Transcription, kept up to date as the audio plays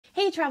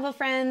Hey travel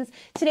friends!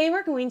 Today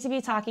we're going to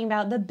be talking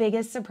about the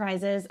biggest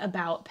surprises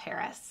about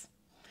Paris.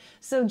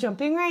 So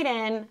jumping right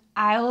in,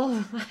 I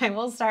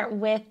will start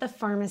with the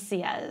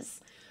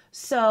pharmacias.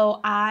 So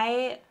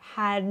I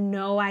had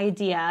no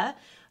idea.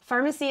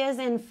 Pharmacias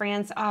in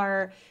France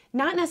are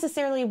not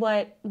necessarily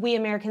what we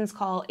Americans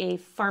call a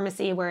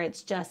pharmacy where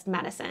it's just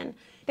medicine.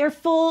 They're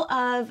full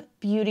of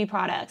beauty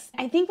products.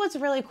 I think what's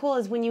really cool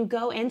is when you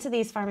go into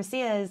these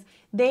pharmacias,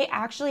 they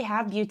actually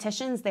have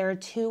beauticians there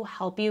to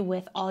help you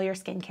with all your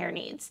skincare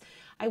needs.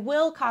 I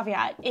will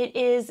caveat, it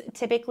is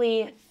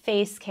typically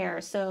face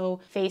care, so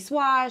face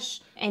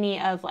wash,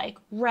 any of like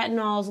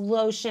retinols,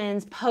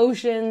 lotions,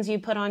 potions you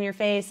put on your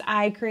face,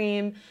 eye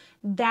cream.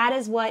 That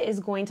is what is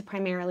going to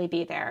primarily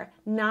be there,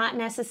 not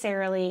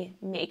necessarily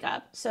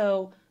makeup.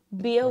 So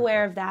be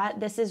aware of that.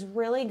 This is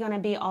really going to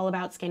be all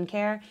about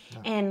skincare.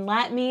 And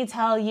let me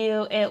tell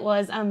you, it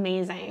was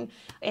amazing.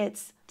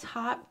 It's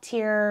top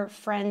tier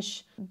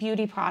French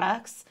beauty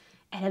products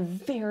at a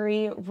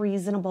very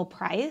reasonable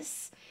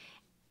price.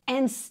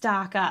 And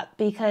stock up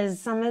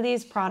because some of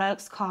these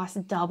products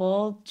cost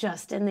double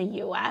just in the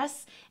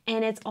US.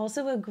 And it's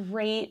also a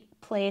great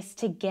place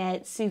to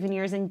get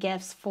souvenirs and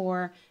gifts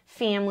for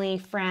family,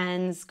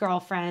 friends,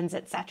 girlfriends,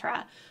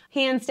 etc.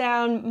 Hands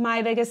down,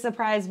 my biggest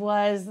surprise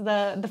was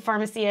the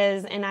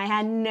pharmacias, and I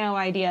had no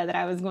idea that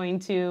I was going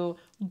to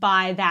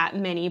buy that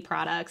many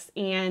products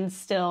and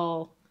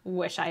still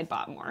wish I'd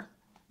bought more.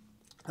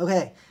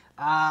 Okay,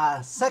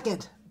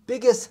 second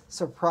biggest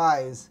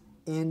surprise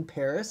in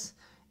Paris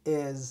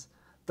is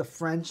the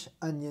French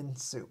onion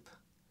soup.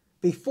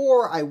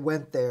 Before I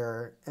went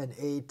there and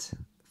ate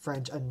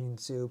French onion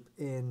soup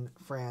in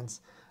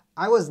France,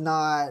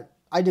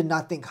 I did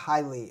not think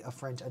highly of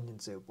French onion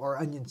soup or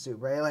onion soup,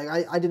 right?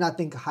 Like I did not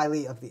think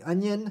highly of the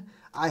onion.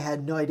 I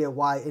had no idea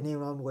why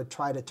anyone would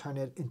try to turn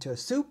it into a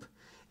soup.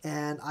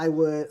 And I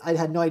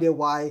had no idea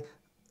why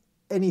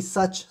any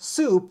such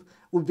soup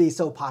would be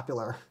so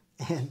popular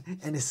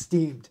and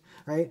esteemed,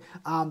 right?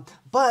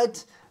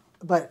 But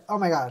oh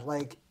my God,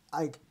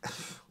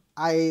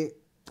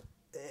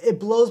 it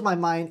blows my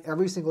mind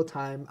every single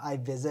time I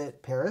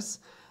visit Paris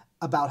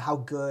about how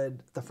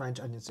good the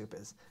French onion soup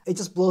is. It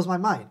just blows my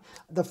mind.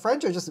 The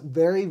French are just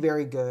very,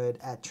 very good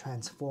at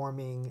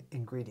transforming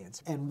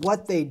ingredients. And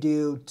what they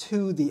do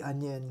to the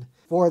onion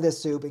for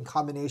this soup in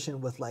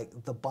combination with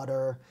like the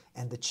butter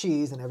and the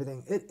cheese and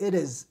everything, it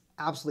is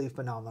absolutely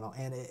phenomenal.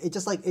 And it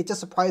just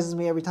surprises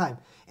me every time.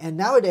 And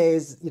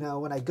nowadays, you know,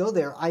 when I go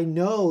there, I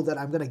know that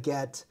I'm gonna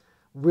get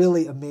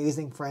really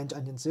amazing French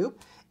onion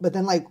soup. But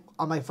then like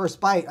on my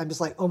first bite, I'm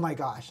just like, oh my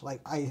gosh,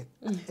 like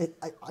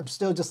I'm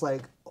still just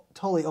like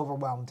totally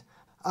overwhelmed.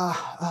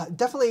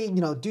 Definitely,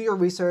 you know, do your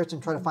research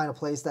and try to find a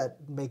place that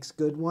makes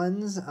good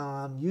ones.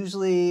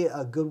 Usually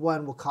a good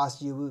one will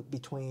cost you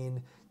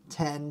between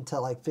 10 to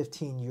like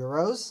 15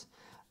 euros.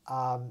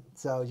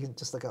 So you can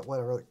just look at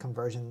whatever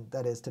conversion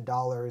that is to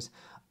dollars.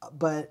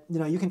 But, you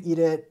know, you can eat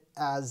it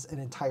as an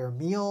entire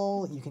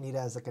meal. You can eat it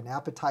as like an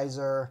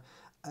appetizer.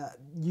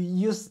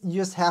 You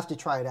just have to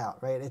try it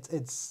out, right?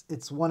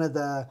 It's one of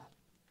the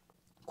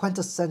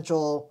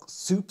quintessential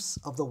soups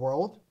of the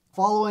world.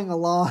 Following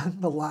along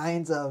the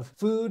lines of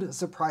food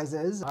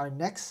surprises, our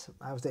next,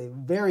 I would say,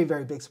 very,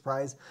 very big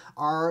surprise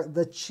are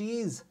the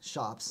cheese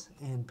shops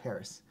in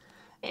Paris.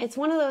 It's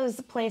one of those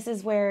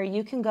places where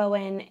you can go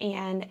in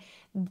and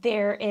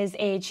there is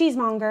a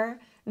cheesemonger.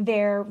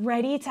 They're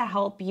ready to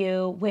help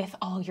you with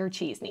all your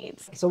cheese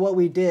needs. So what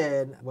we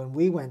did when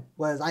we went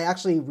was I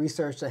actually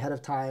researched ahead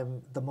of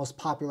time the most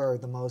popular,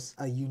 the most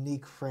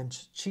unique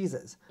French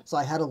cheeses. So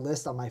I had a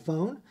list on my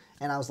phone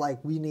and I was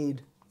like, we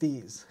need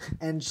these.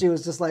 And she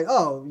was just like,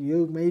 oh,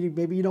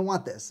 maybe you don't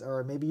want this,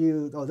 or maybe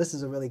this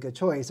is a really good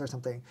choice or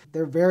something.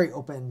 They're very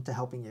open to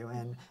helping you.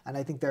 And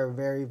I think they're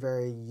very,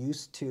 very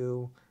used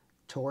to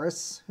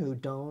tourists who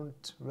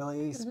don't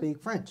really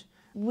speak French.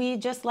 We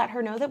just let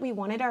her know that we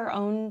wanted our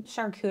own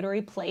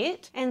charcuterie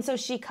plate, and so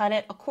she cut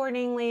it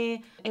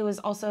accordingly. It was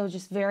also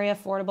just very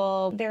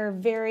affordable. They're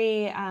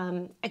very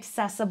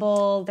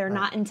accessible. They're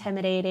not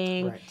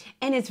intimidating,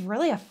 and it's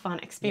really a fun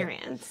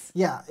experience.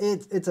 Yeah,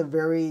 it's a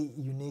very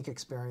unique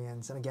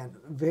experience, and again,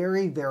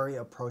 very, very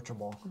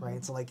approachable,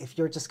 right? So like if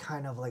you're just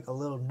kind of like a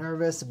little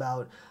nervous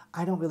about,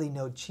 I don't really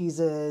know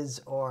cheeses,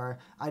 or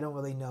I don't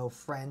really know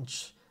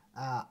French,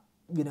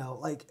 you know,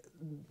 like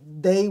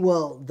they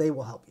will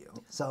help you.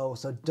 So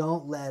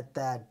don't let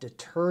that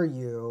deter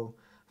you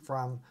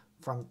from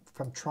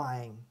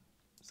trying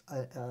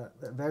a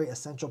very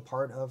essential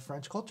part of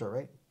French culture,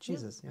 right?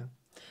 Cheeses, yeah.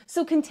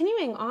 So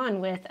continuing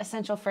on with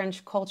essential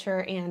French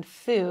culture and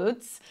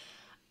foods,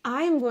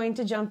 I am going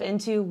to jump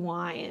into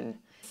wine.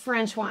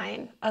 French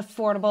wine,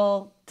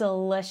 affordable,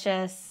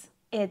 delicious,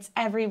 It's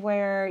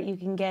everywhere. You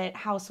can get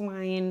house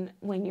wine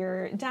when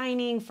you're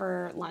dining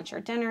for lunch or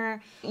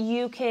dinner.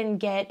 You can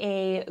get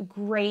a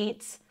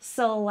great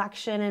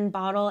selection and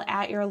bottle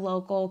at your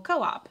local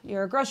co-op,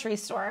 your grocery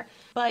store.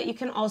 But you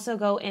can also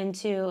go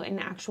into an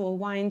actual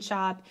wine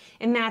shop,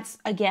 and that's,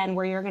 again,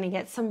 where you're going to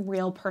get some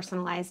real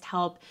personalized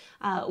help.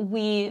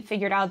 We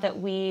figured out that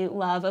we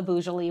love a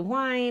Beaujolais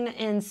wine,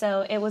 and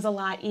so it was a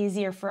lot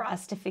easier for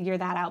us to figure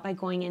that out by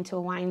going into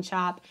a wine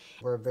shop.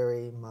 We're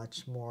very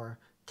much more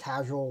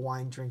casual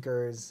wine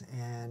drinkers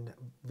and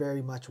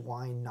very much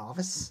wine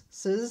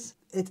novices.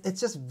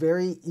 It's just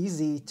very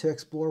easy to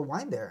explore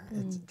wine there.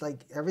 It's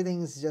like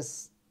everything's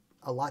just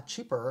a lot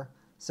cheaper.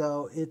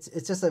 So it's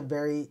just a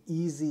very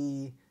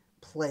easy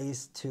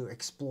place to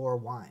explore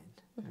wine.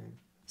 Right?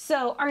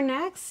 So our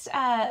next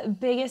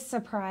biggest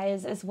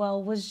surprise as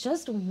well was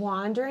just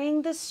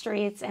wandering the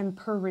streets and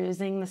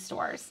perusing the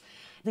stores.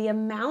 The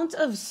amount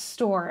of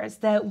stores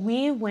that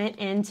we went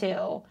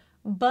into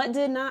but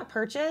did not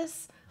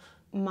purchase,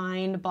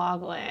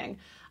 mind-boggling.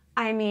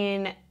 I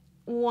mean,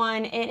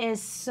 one, it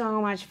is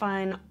so much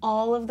fun.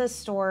 All of the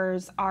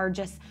stores are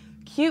just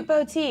cute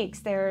boutiques.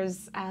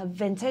 There's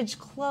vintage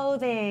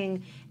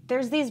clothing.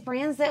 There's these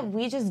brands that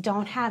we just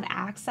don't have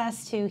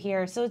access to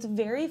here. So it's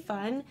very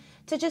fun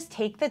to just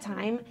take the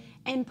time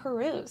and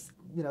peruse.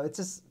 You know, it's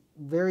just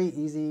very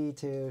easy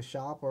to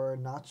shop or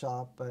not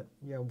shop, but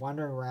you know,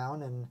 wandering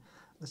around, and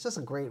it's just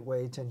a great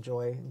way to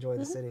enjoy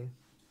the city.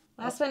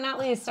 Last but not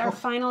least, our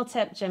final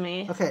tip,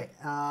 Jimmy. Okay,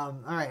 all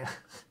right.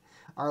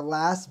 Our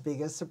last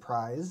biggest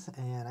surprise,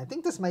 and I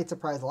think this might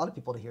surprise a lot of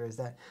people to hear, is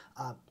that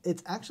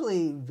it's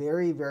actually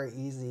very, very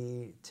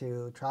easy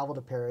to travel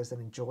to Paris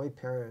and enjoy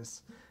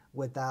Paris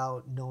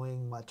without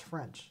knowing much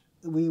French.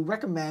 We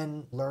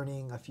recommend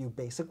learning a few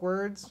basic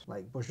words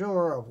like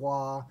bonjour, au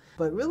revoir,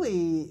 but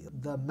really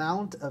the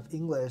amount of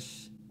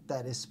English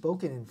that is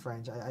spoken in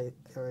French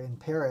or in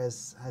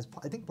Paris has,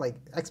 I think, like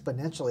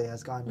exponentially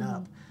has gone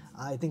up.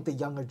 I think the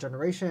younger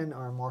generation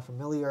are more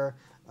familiar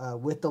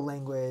with the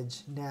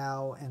language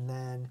now, and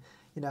then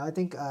you know, I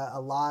think a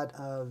lot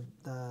of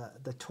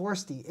the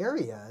touristy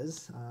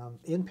areas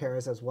in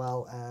Paris, as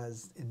well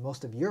as in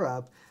most of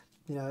Europe,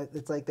 you know,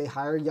 it's like they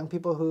hire young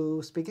people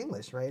who speak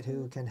English, right?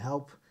 Who can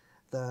help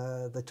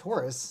the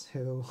tourists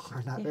who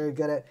are not very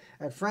good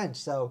at French.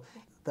 So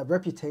the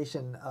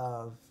reputation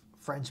of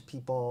French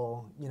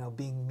people, you know,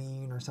 being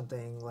mean or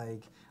something,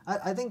 like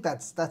I think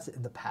that's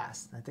in the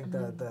past. I think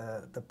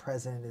the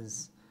present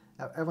is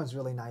everyone's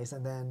really nice,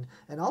 and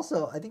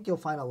also I think you'll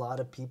find a lot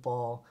of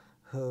people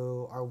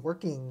who are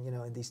working, you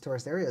know, in these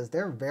tourist areas.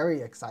 They're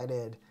very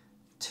excited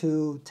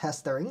to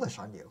test their English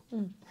on you,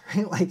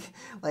 right?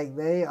 Like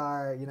they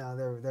are, you know,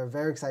 they're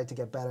very excited to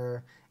get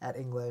better at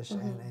English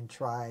and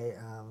try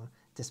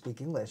to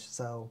speak English.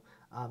 So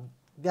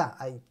yeah,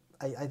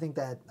 I think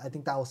that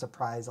will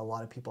surprise a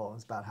lot of people.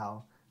 It's about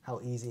how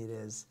easy it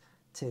is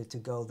to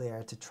go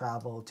there, to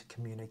travel, to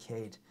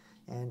communicate,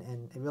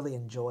 and really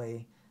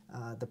enjoy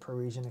the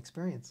Parisian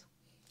experience.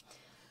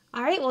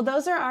 All right, well,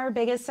 those are our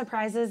biggest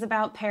surprises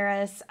about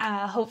Paris.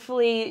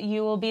 Hopefully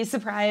you will be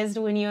surprised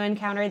when you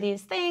encounter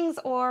these things,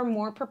 or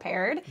more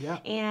prepared. Yeah.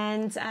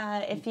 And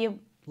if you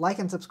like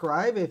and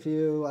subscribe if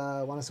you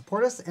want to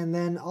support us, and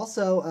then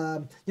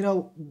also, you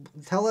know,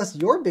 tell us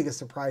your biggest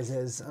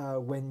surprises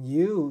when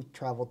you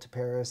traveled to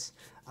Paris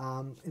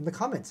in the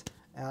comments,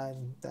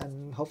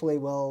 and hopefully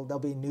they'll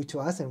be new to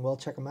us, and we'll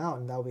check them out,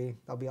 and that'll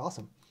be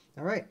awesome.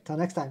 All right, till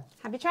next time.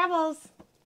 Happy travels.